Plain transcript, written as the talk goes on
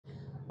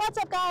What's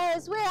up,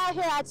 guys? We're out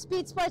here at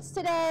Speed Sports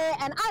today,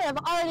 and I have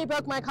already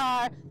broke my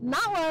car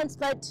not once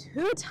but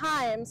 2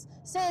 times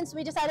since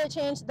we decided to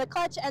change the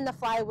clutch and the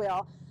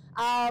flywheel.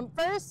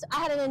 First,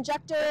 I had an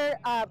injector,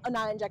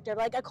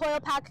 like a coil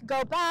pack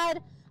go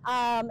bad,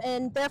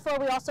 and therefore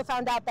we also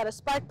found out that a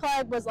spark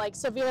plug was like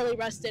severely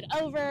rusted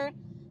over.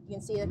 You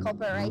can see the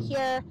culprit right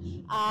here.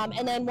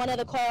 And then one of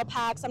the coil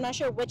packs, I'm not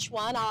sure which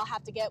one, I'll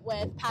have to get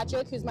with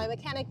Patrick, who's my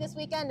mechanic this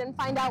weekend, and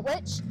find out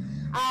which.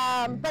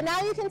 But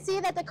now you can see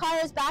that the car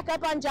is back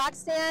up on jack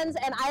stands,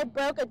 and I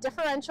broke a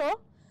differential.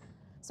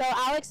 So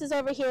Alex is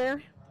over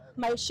here,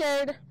 my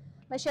shared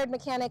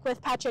mechanic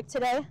with Patrick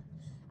today.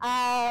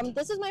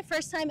 This is my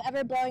first time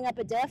ever blowing up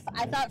a diff.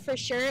 I thought for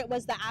sure it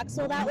was the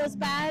axle that was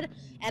bad,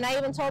 and I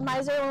even told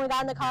Miser when we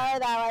got in the car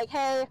that, like,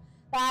 hey,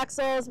 the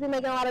axle's been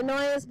making a lot of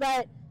noise,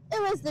 but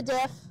it was the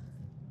diff.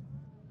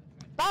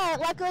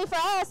 But luckily for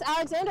us,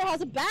 Alexander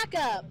has a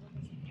backup.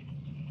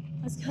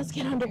 Let's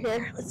get under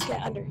here. Let's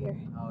get under here.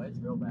 Oh, it's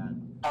real bad.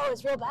 Oh,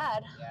 it's real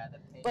bad. Yeah, the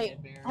Wait,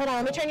 hold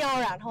on. Let me turn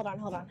y'all around. Hold on.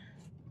 All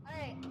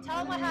right, tell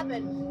them what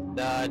happened.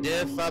 The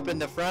diff up in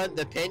the front,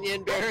 the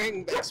pinion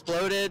bearing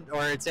exploded,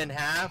 or it's in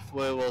half.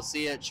 We'll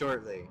see it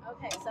shortly.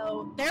 Okay,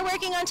 so they're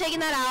working on taking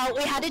that out.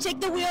 We had to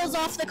take the wheels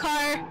off the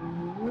car.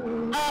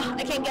 Oh,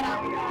 I can't get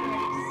out.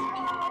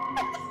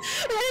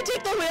 We had to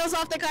take the wheels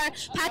off the car.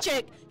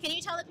 Patrick, can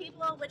you tell the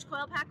people which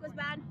coil pack was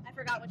bad? I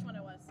forgot which one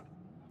it was.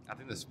 I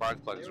think the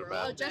spark plugs were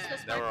bad. Oh, just the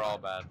spark They were all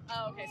bad.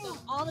 Oh, okay. So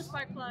all the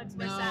spark plugs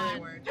were No, sad. they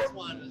weren't. Just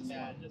one was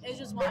bad. It's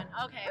just one.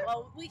 Okay.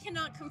 Well, we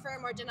cannot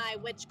confirm or deny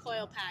which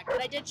coil pack,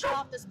 but I did show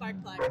off the spark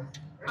plug.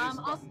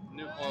 Also,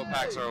 New oil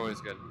packs are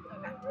always good.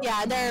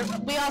 yeah,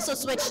 we also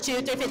switched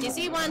to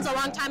 350Z ones a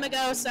long time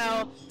ago,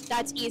 so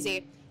that's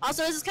easy.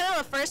 Also, this is kind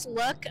of a first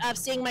look of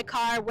seeing my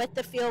car with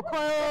the fuel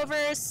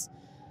coilovers.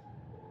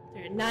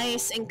 They're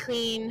nice and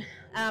clean.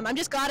 I'm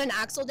just glad an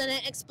axle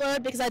didn't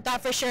explode because I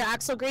thought for sure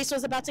axle grease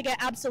was about to get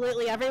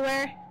absolutely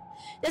everywhere.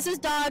 This is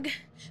Doug,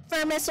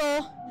 Fur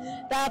Missile,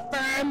 the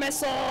Fur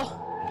Missile.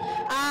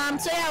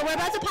 So yeah, we're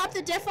about to pop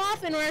the diff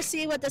off and we're gonna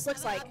see what this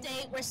looks like.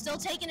 Update, we're still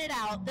taking it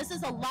out. This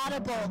is a lot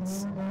of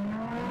bolts.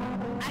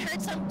 I heard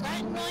some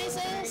grunt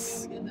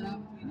noises.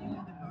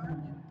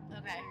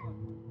 Okay.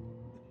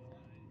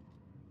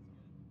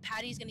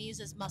 Patty's gonna use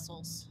his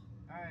muscles.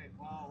 All right.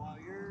 Well, while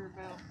you're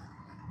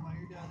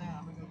doing that,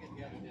 I'm gonna go get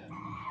the other diff.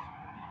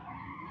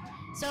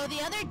 So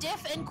the other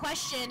diff in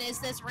question is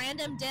this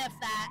random diff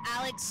that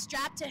Alex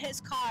strapped to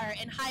his car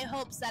in high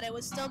hopes that it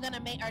was still gonna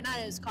make, or not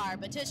his car,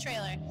 but to his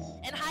trailer,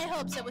 in high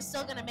hopes it was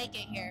still gonna make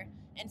it here,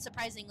 and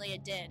surprisingly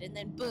it did, and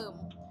then boom,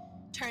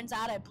 turns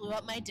out I blew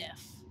up my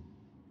diff.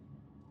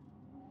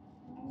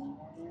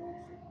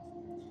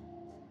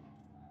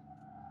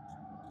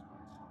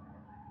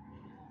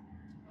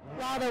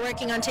 While they're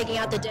working on taking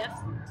out the diff,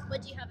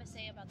 what do you have to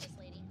say about this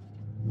lady?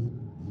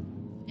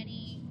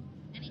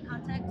 Any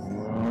context?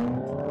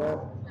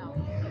 No.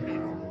 Okay.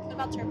 What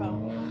about Turbo?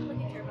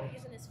 Look at Turbo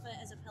using his foot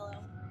as a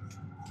pillow.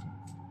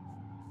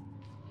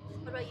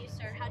 What about you,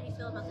 sir? How do you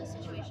feel about this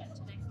situation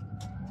today?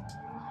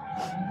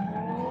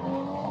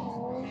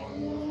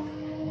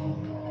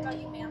 What about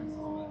you, ma'am?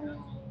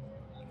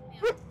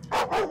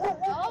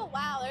 Oh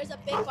wow, there's a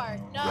big bark.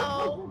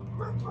 No.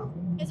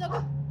 It's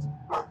okay.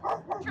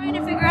 I'm trying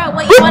to figure out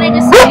what you wanted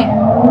to say.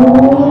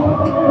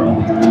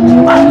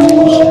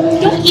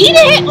 Don't eat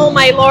it! Oh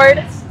my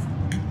lord.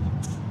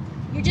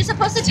 You're just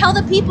supposed to tell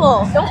the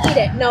people. Don't eat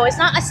it. No, it's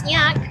not a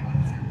snack.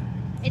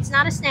 It's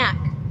not a snack.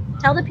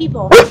 Tell the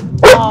people.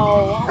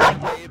 Oh my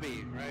god.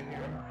 Baby, right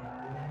here.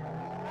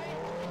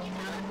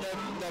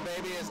 The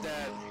baby is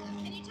dead.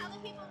 Can you tell the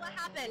people what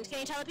happened? Can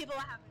you tell the people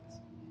what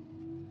happened?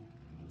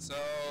 So,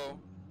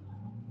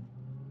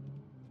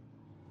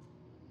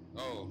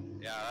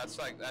 yeah,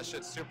 that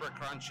shit's super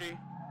crunchy.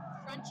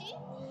 Crunchy?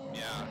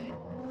 Yeah,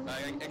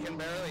 like it can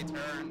barely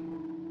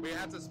turn. We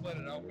had to split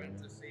it open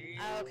to see.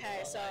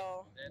 Okay,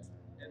 so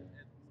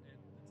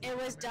it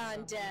was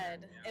done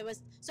dead. Yeah. It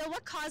was. So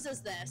what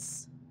causes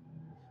this?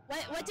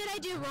 What did I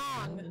do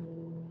wrong?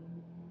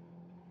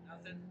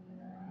 Nothing.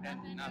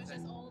 Nothing. Nothing. It was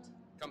just old.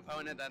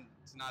 Component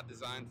that's not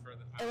designed for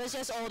the. It was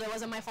just old. It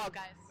wasn't my fault,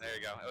 guys. There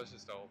you go. It was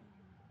just old.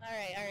 All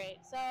right.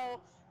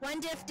 So one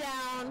diff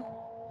down.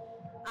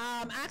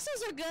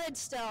 Axles are good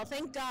still,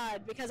 thank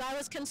God, because I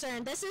was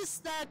concerned. This is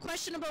the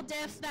questionable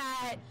diff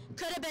that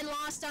could have been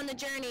lost on the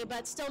journey,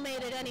 but still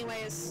made it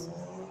anyways.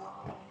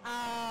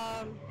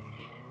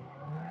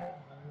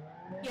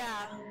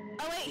 Yeah.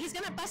 Oh wait, he's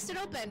gonna bust it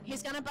open. You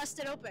guys have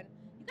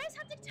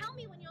to tell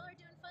me when y'all are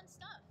doing fun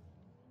stuff.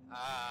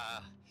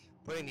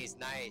 Putting these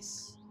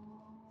nice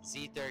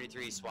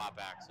Z33 swap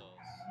axles.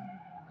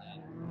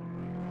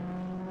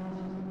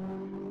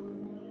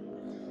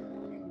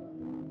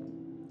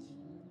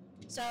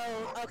 So,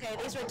 okay,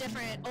 these were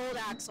different old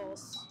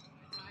axles.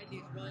 I tried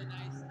these really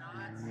nice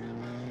knots.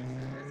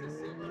 There's a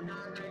sumo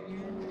knot right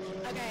here.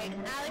 Okay,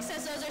 Alex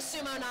says those are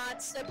sumo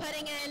knots. They're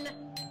putting in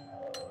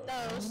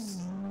those.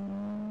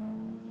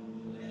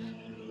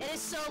 It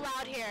is so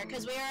loud here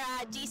because we are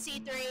at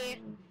DC3.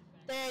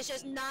 There's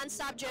just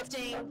non-stop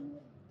drifting.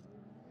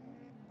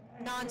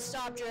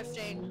 non-stop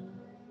drifting.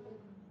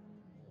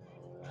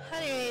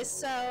 Anyways,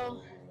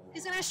 so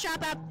he's gonna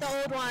strap up the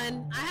old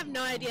one. I have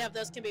no idea if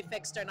those can be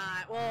fixed or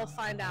not. We'll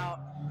find out.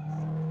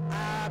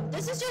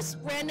 This is just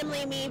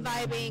randomly me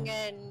vibing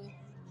and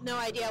no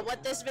idea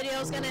what this video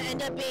is gonna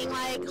end up being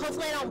like.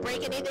 Hopefully I don't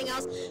break anything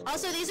else.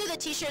 Also, these are the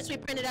t-shirts we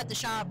printed at the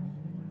shop.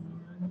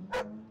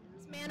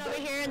 This man over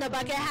here in the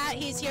bucket hat,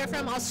 he's here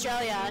from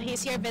Australia.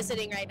 He's here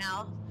visiting right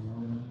now.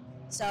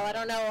 So I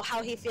don't know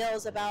how he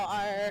feels about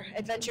our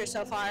adventure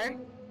so far.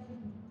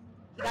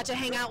 He got to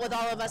hang out with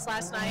all of us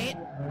last night.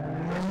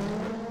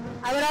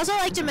 I would also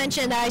like to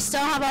mention that I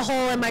still have a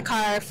hole in my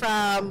car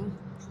from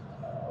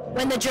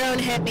when the drone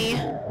hit me.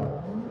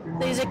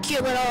 These are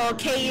cute little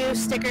KU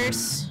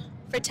stickers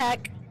for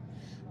tech.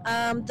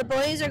 The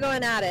boys are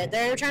going at it.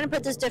 They're trying to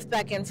put this diff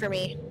back in for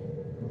me.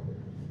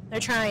 They're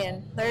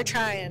trying. They're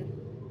trying.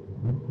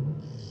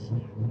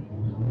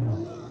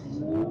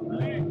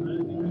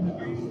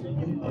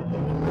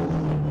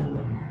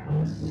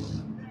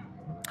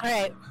 All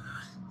right.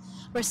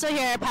 We're still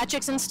here.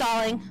 Patrick's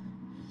installing.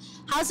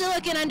 How's it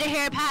looking under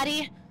here,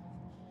 Patty?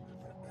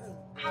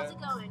 How's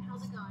it going?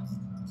 How's it going?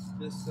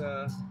 Just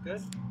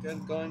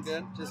good, going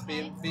good. Just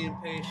being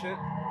patient.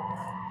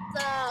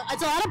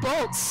 It's a lot of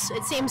bolts,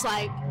 it seems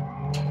like.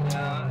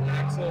 Yeah,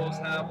 axles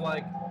have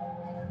like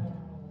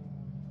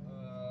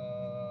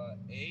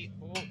 8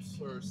 bolts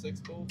or 6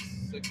 bolts,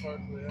 6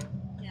 parts.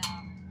 Yeah.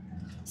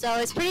 So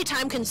it's pretty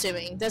time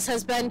consuming. This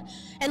has been,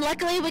 and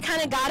luckily we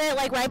kind of got it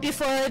like right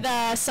before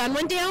the sun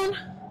went down.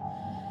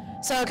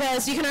 So,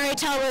 because you can already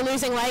tell we're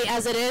losing light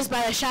as it is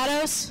by the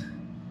shadows.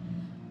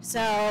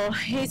 So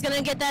he's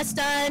gonna get this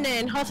done,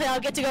 and hopefully I'll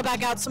get to go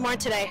back out some more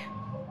today.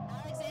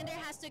 Alexander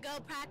has to go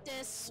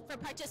practice for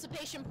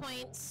participation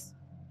points.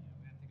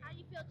 How do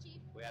you feel,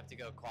 Chief? We have to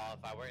go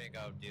qualify. We're gonna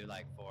go do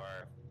like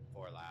four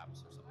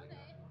laps or something.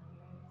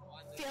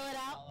 Okay. Feel it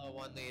out. Follow,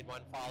 one lead,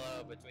 one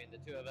follow between the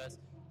two of us.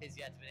 He's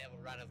yet to be able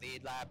to run a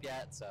lead lap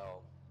yet, so.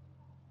 All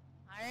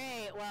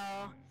right.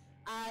 Well,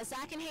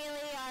 Zach and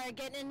Haley are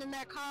getting in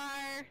their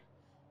car.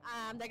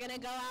 They're gonna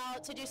go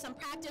out to do some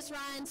practice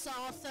runs, so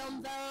I'll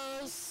film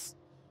those.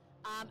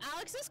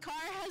 Alex's car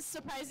has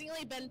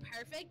surprisingly been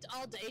perfect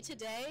all day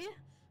today,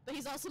 but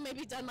he's also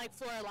maybe done like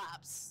 4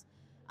 laps.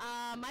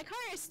 My car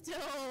is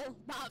still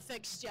not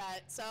fixed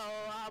yet, so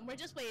we're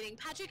just waiting.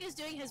 Patrick is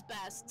doing his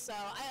best, so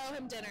I owe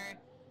him dinner.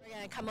 We're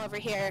gonna come over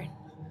here,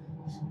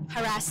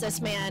 harass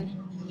this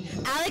man.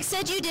 Alex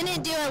said you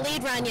didn't do a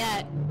lead run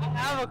yet. I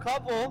have a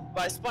couple,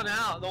 but I spun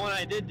out, the one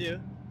I did do.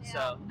 Yeah.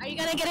 So. Are you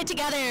gonna get it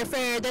together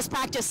for this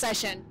practice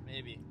session?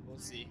 Maybe, we'll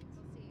see.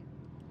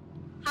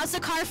 How's the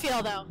car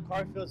feel though?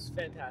 Car feels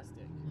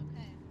fantastic.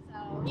 Okay,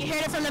 so you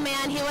heard it from the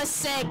man, he was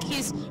sick.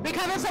 He's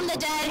recovered from the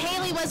dead.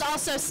 Haley was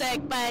also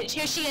sick, but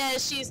here she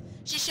is,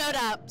 she showed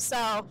up.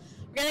 So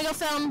we're gonna go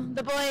film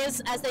the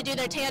boys as they do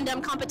their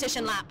tandem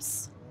competition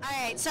laps. All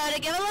right, so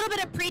to give a little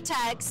bit of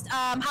pretext,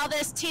 how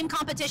this team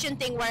competition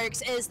thing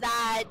works is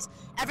that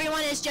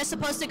everyone is just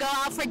supposed to go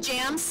out for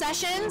jam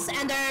sessions,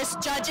 and there's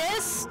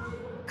judges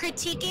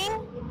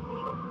critiquing.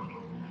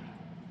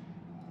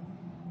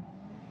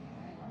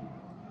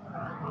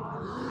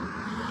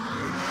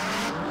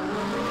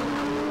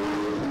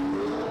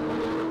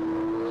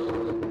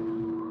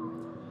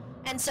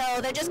 And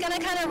so they're just gonna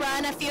kind of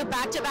run a few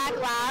back-to-back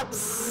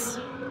laps.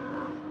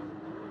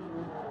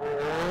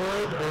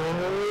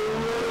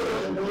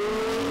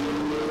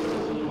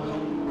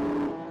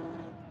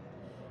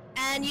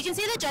 And you can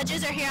see the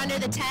judges are here under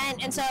the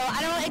tent, and so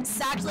I don't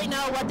exactly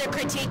know what they're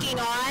critiquing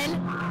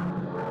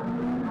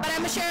on, but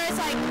I'm sure it's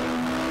like,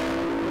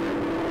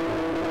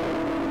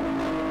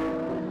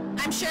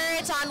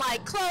 on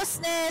like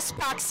closeness,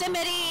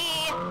 proximity,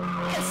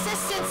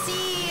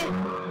 consistency.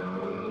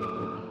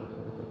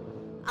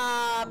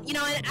 You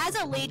know, and as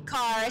a lead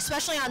car,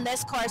 especially on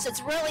this course,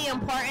 it's really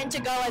important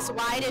to go as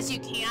wide as you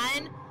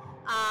can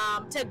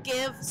to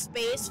give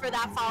space for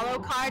that follow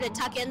car to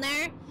tuck in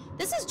there.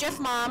 This is Drift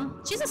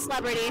Mom. She's a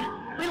celebrity.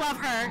 We love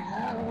her.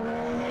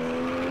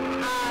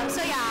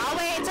 So yeah, I'll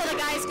wait until the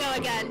guys go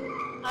again.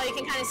 Oh, you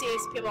can kind of see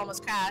people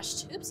almost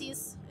crashed.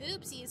 Oopsies.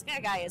 Oopsies.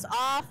 That guy is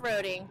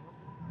off-roading.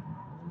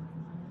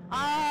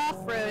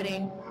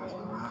 Off-roading.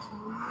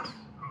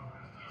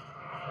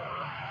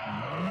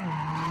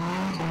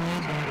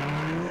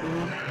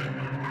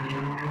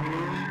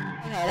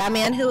 Okay, that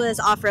man who was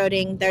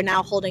off-roading, they're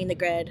now holding the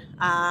grid.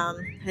 I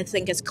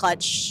think his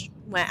clutch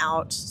went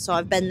out, so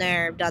I've been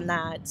there, done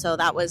that, so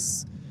that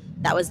was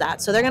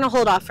that. So they're gonna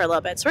hold off for a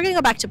little bit. So we're gonna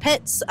go back to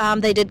pits.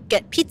 They did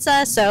get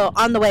pizza, so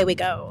on the way we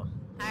go.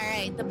 All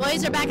right, the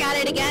boys are back at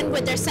it again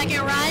with their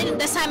second run.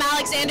 This time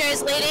Alexander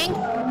is leading.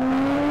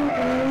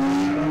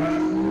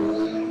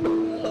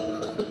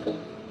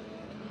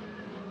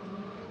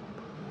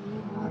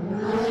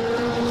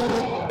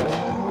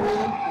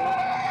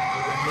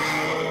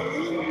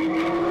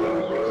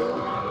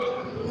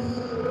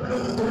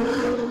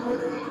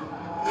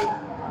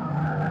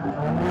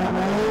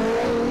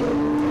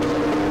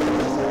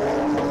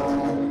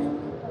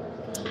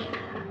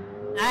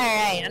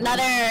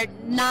 Another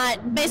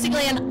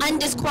basically an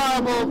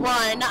undisqualifiable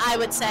run, I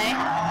would say.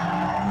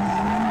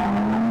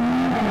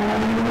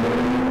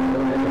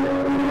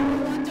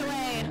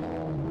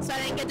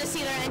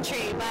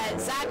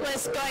 but Zach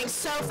was going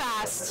so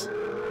fast.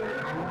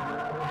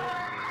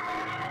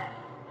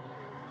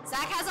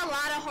 Zach has a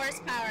lot of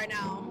horsepower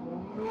now.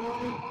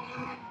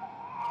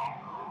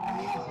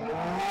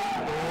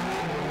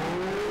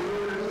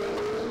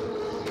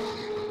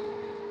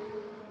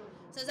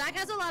 So Zach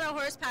has a lot of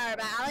horsepower,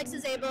 but Alex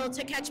is able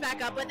to catch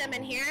back up with him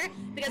in here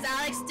because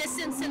Alex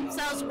distanced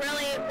himself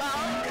really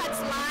well,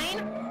 cuts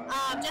line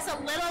just a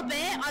little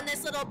bit on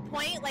this little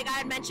point. Like I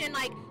had mentioned,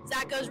 like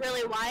Zach goes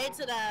really wide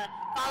so the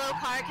follow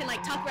car can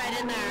like tuck right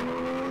in there.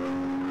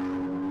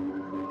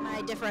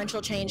 My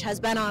differential change has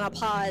been on a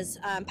pause.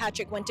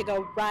 Patrick went to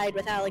go ride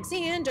with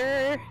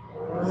Alexander.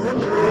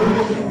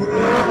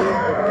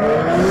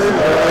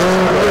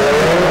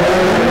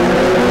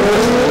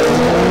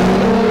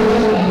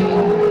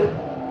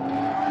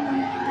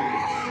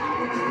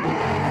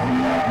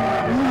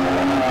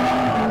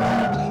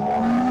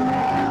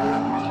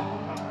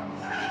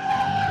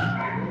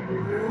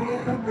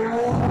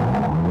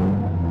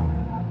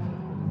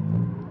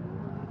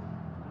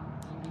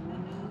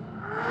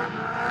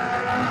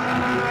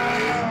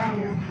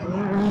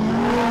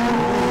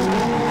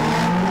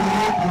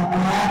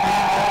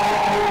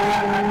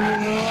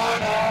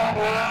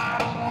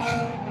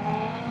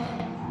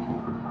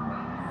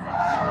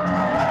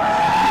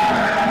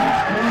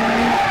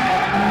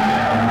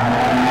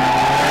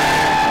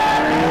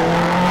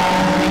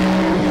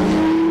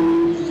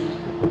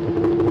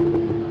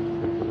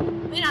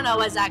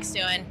 What Zach's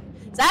doing.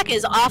 Zach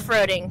is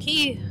off-roading.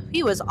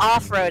 He was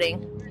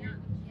off-roading.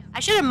 I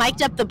should have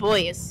mic'd up the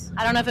boys.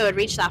 I don't know if it would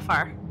reach that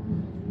far.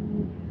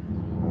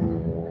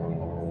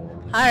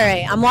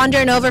 Alright, I'm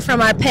wandering over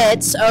from our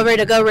pits over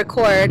to go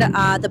record.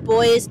 The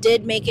boys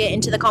did make it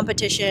into the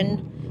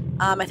competition.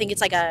 I think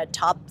it's like a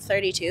top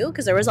 32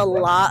 because there was a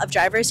lot of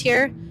drivers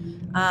here.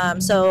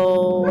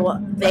 So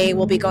they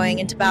will be going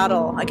into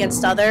battle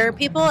against other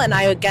people, and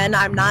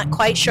I'm not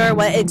quite sure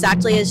what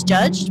exactly is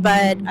judged,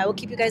 but I will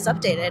keep you guys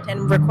updated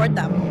and record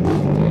them.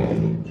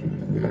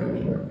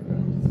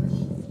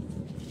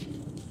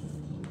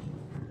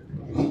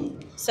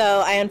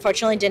 So I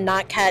unfortunately did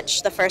not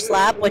catch the first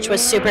lap, which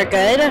was super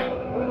good,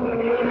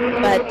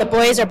 but the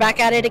boys are back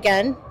at it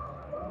again.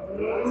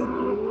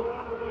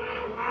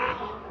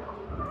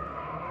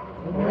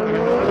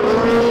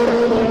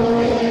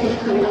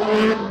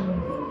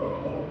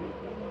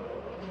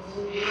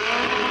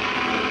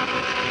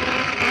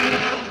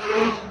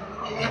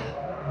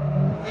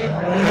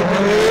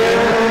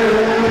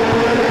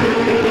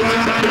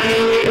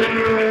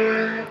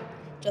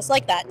 Just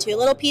like that, 2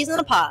 little peas in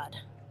a pod.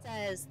 It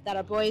says that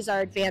our boys are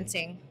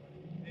advancing.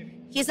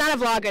 He's not a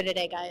vlogger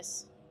today,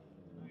 guys.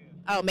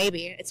 Oh,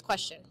 maybe. It's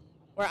question.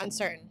 We're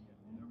uncertain.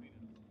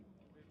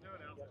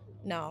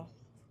 No.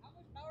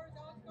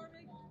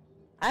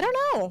 I don't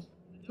know.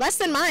 Less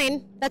than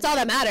mine. That's all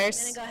that matters.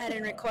 I'm going to go ahead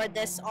and record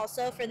this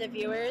also for the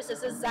viewers.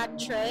 This is Zach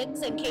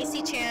Triggs and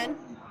Casey Chan.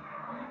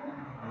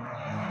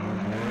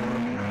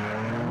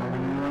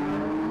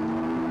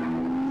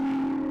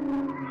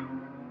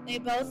 They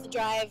both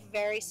drive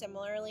very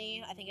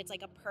similarly. I think it's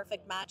like a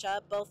perfect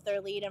matchup. Both their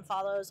lead and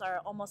follows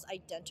are almost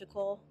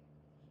identical,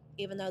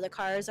 even though the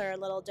cars are a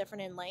little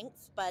different in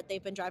length, but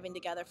they've been driving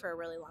together for a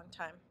really long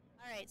time.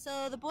 All right,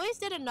 so the boys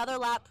did another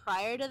lap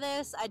prior to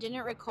this. I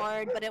didn't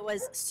record, but it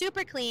was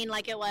super clean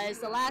like it was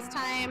the last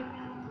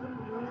time.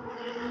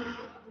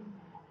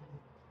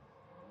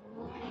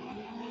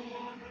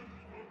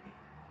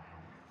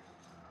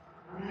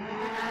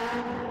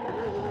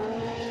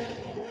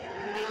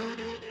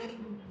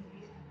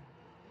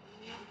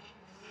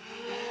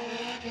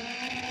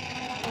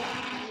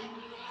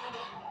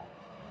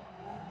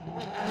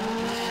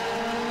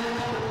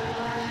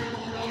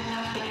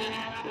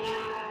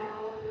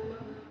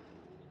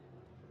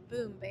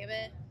 Boom, baby.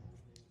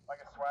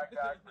 Like a swag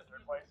bag for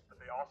third place, but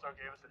they also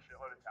gave us a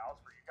shitload of towels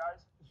for you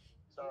guys.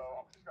 So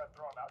I'm just gonna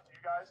throw them out to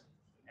you guys,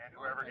 and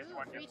whoever gets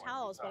one gets free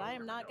towels, one. but I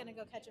am not gonna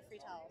go catch a free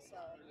towel. So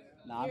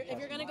Nah, if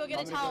you're gonna go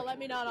get a towel, let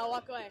me know and I'll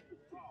walk away.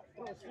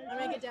 I'm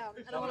gonna get down.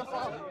 I don't want to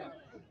fall.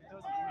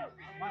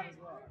 Might as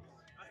well.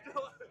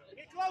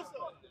 Get closer.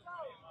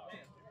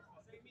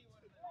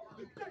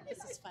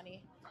 This is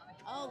funny.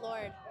 Oh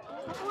Lord.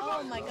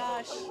 Oh my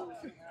gosh.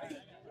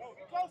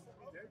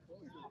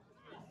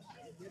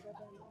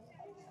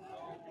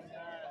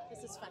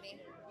 This is funny.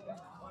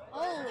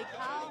 Holy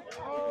cow.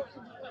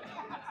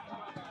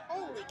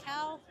 Holy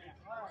cow.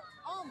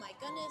 Oh my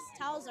goodness.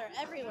 Towels are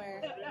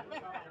everywhere.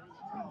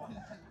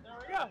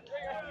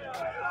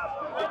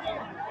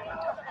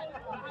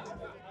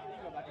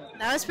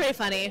 That was pretty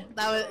funny.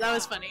 That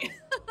was funny.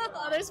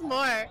 Oh, there's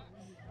more.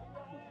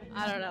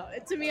 I don't know.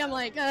 To me, I'm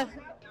like, All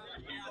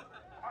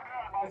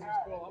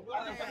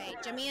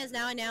right, Jimmy is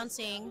now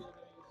announcing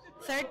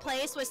third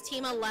place was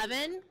Team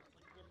 11.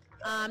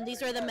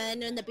 These were the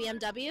men in the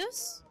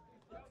BMWs.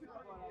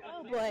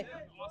 Oh boy.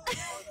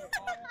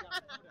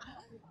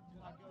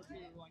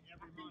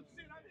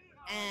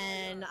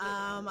 And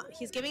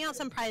he's giving out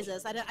some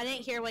prizes. I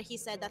didn't hear what he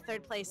said that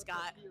third place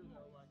got.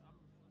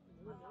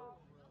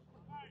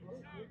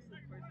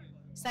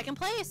 Second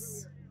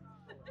place.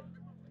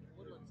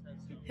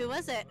 Who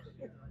was it?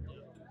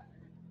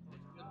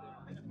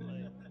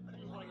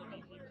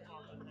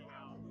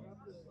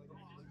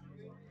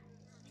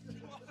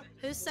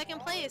 Who's second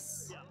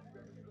place?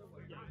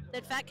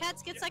 Did Fat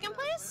Cats get second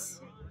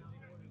place?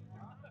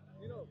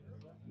 You know,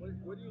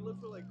 what do you look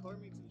for like car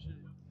meets and shit?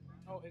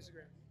 Oh,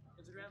 Instagram.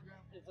 Instagram?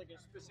 It's like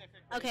a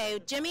specific. Okay,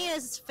 Jimmy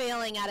is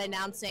failing at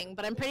announcing,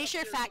 but I'm pretty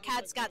sure Fat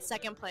Cats got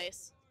second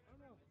place.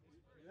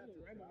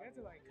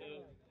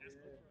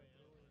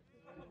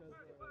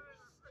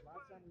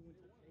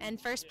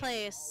 And first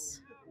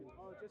place.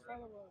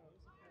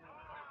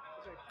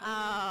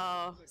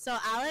 Oh, so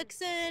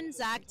Alex and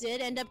Zach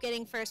did end up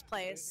getting first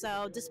place.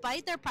 So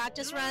despite their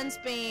practice runs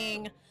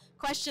being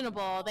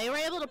questionable, they were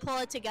able to pull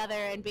it together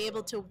and be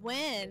able to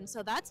win.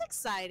 So that's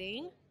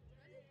exciting.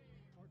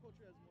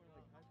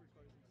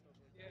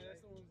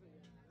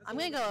 I'm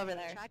going to go over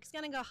there. Track's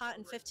going to go hot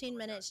in 15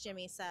 minutes,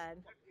 Jimmy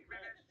said.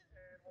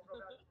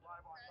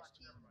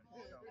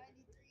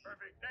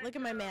 Look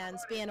at my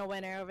man's being a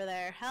winner over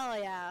there. Hell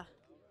yeah.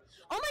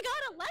 Oh my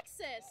God,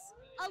 Alexis!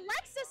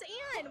 Alexis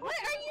Ann, what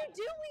are you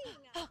doing?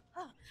 I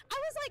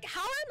was like,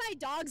 how are my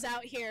dogs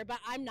out here, but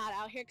I'm not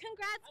out here.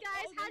 Congrats,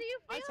 guys. How do you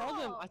feel?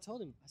 I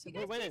told him. I said,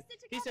 we're winning.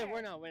 He said,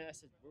 we're not winning. I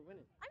said, we're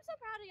winning. I'm so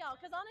proud of y'all,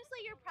 because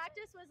honestly, your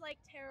practice was like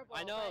terrible.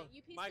 I know. But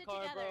you pieced My it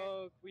car together.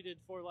 broke. We did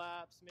 4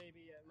 laps,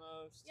 maybe at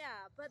most.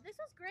 Yeah, but this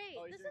was great.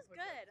 Oh, This is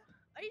good.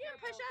 Are you doing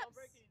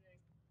push-ups?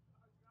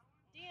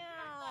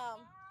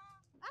 Damn.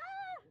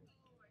 Ah!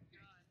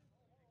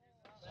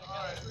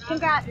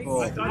 Congrats.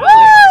 Woo!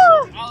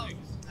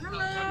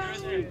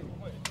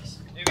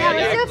 Yeah,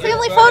 let's do a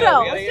family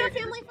photo. Let's do a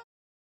family photo.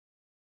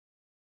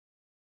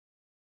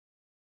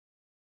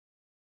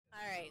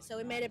 All right, so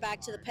we made it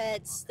back to the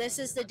pits. This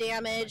is the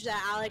damage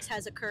that Alex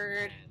has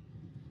occurred.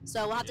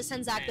 So we'll have to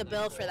send Zach the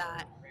bill for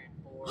that.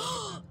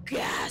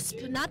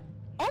 Gasp! Not.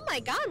 Oh my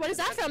God! What is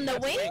that from? The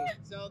wing?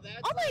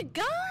 Oh my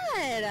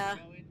God!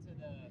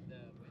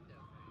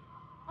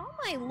 Oh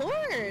my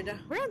Lord!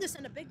 We're gonna have to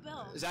send a big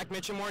bill. Zach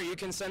Mitchamore, you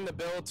can send the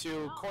bill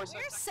to Corsa.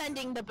 We're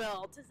sending the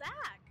bill to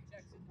Zach.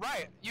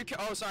 Right. You can.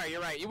 Oh, sorry.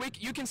 You're right.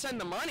 You can send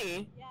the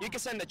money. Yeah. You can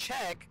send the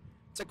check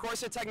to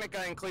Corsa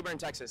Technica in Cleburne,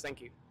 Texas.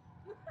 Thank you.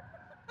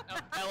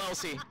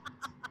 LLC.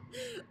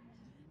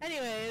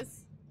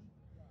 Anyways.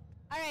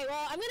 All right.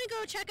 Well, I'm gonna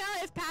go check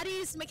out if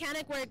Patty's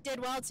mechanic work did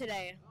well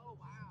today. Oh,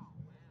 wow.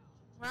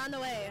 We're on the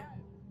way.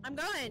 I'm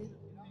going.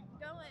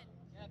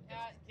 Yeah,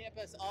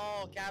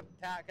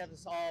 Pat kept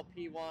us all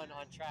P1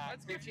 on track.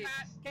 Let's get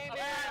Pat. Came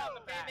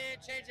in,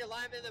 changed the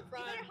alignment in the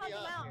front. You better hug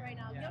him out right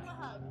now. Give him a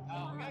hug.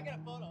 Oh, we gotta get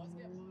a photo. Let's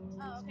get a photo.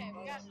 Oh, okay.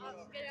 We got.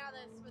 I'll get out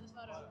of this for the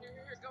photo.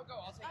 Here, go.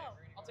 I'll take it.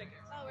 I'll take it.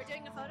 Oh, we're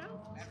doing a photo?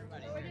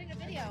 Everybody. Oh, we're doing a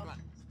video. Come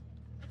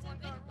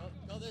on.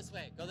 Go this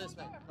way. Go this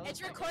way.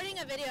 It's recording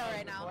a video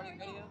right now.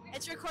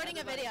 It's recording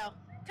a video.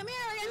 Come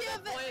here. We're gonna do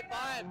a video.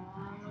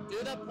 0.5. Do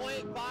the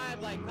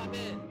 0.5. Like, come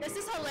in. This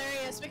is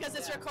hilarious because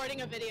it's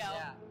recording a video.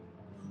 Yeah.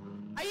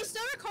 Are you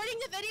still recording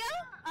the video?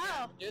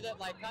 Oh. Do the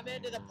come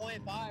into the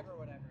 0.5 or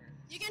whatever.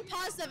 You can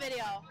pause the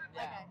video.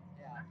 Yeah. Okay.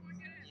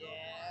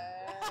 Yeah.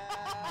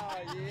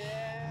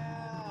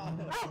 Yeah.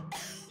 Oh.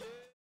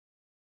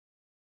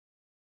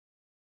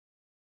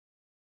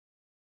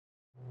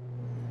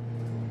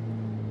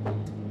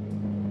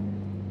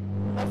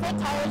 My front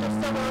tires are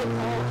still really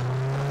cold.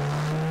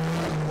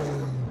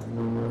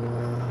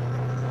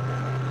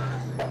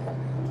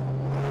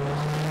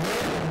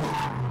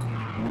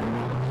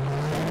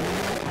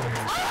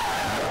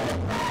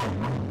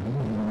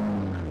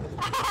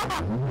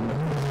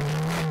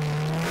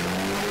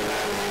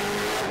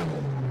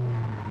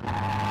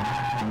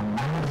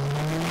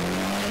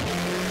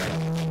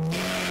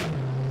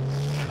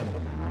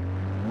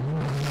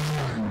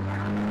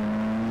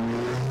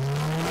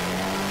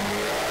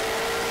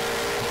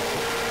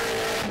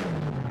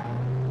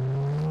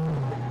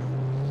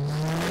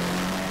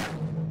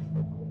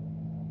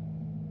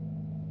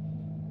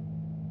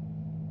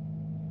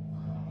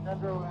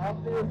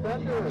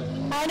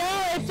 I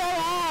know, it's so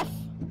off.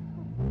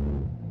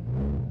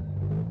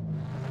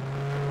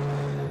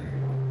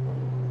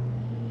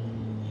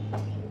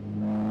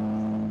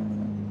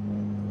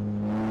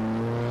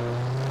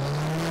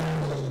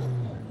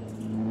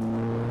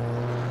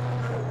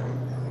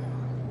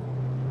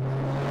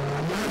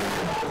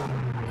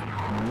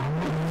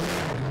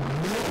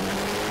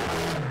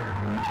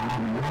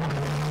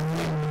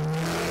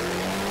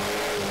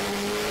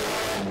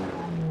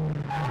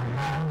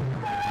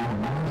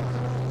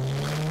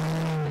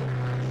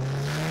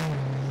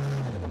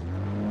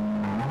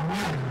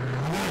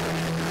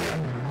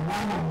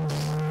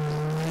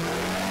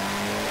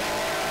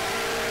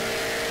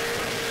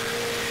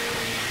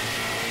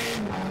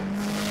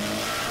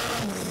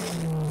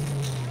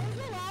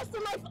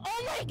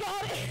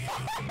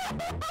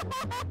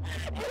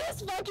 It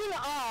is fucking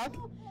off.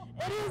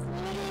 It is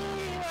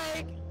literally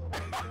like.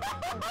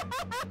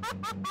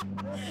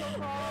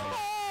 Oh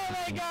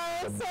my god,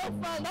 it was so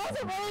fun. That was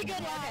a really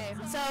good ride.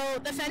 So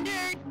the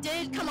fender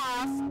did come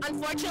off.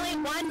 Unfortunately,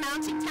 one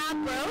mounting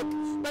tab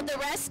broke, but the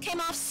rest came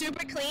off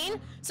super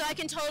clean. So I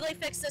can totally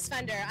fix this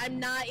fender. I'm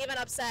not even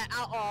upset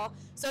at all.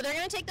 So they're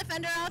gonna take the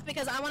fender off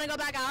because I want to go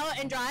back out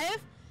and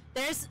drive.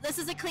 This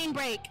is a clean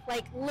break.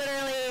 Like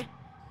literally.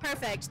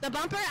 Perfect. The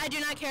bumper, I do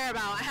not care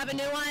about. I have a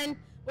new one.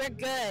 We're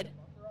good.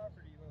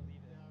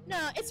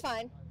 No, it's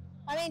fine.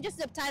 I mean, just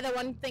zip tie the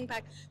one thing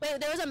back. Wait,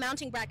 there was a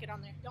mounting bracket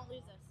on there. Don't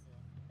lose this.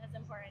 That's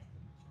important.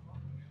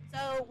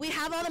 So we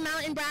have all the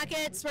mounting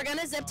brackets. We're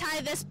gonna zip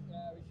tie this.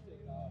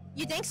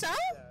 You think so?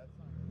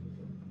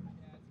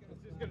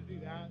 It's just gonna do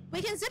that.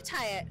 We can zip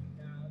tie it.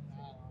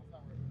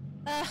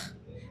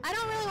 I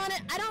don't really want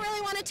to. I don't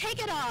really want to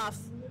take it off.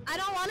 I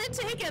don't want to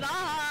take it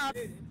off.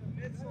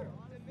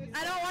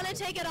 I don't want to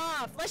take it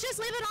off. Let's just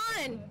leave it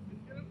on.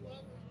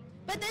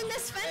 But then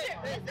this fender.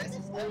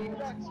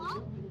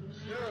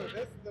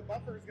 No, the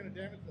bumper is gonna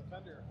damage the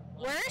fender.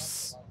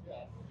 Worse?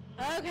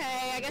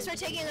 Okay, I guess we're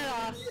taking it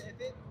off.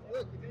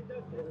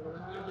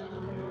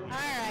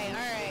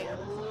 Alright.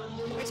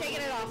 We're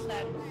taking it off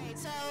then. Alright,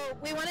 so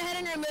we went ahead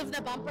and removed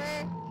the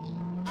bumper.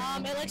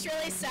 It looks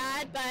really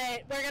sad,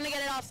 but we're gonna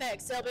get it all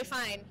fixed. It'll be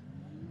fine.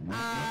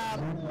 My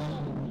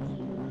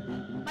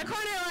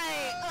corner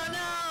light. Oh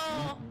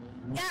no.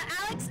 Yeah,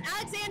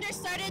 Alexander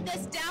started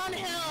this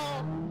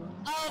downhill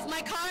of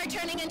my car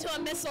turning into a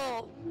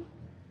missile.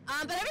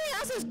 But everything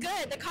else is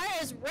good. The car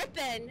is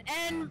ripping,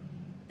 and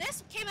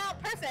this came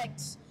out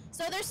perfect.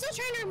 So they're still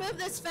trying to remove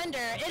this fender.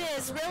 It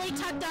is really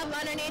tucked up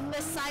underneath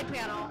this side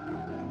panel.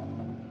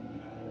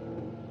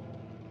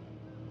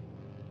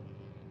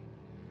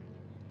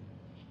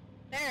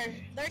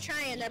 They're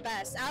trying their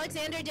best.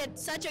 Alexander did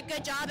such a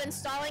good job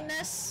installing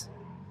this.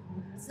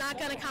 It's not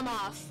gonna come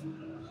off.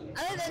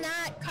 Other than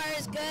that, car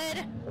is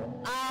good.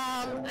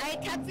 I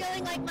kept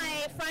feeling like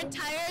my front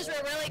tires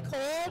were really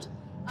cold,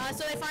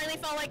 so they finally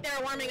felt like they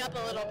were warming up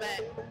a little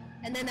bit.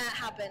 And then that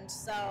happened,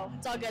 so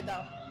it's all good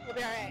though. We'll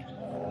be all right.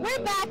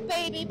 We're back,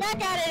 baby,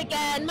 back at it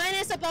again.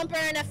 Minus a bumper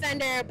and a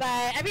fender,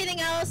 but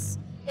everything else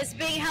is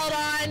being held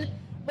on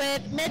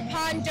with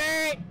mid-pond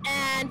dirt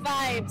and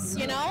vibes,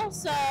 you know?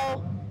 So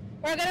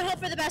we're gonna hope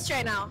for the best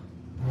right now.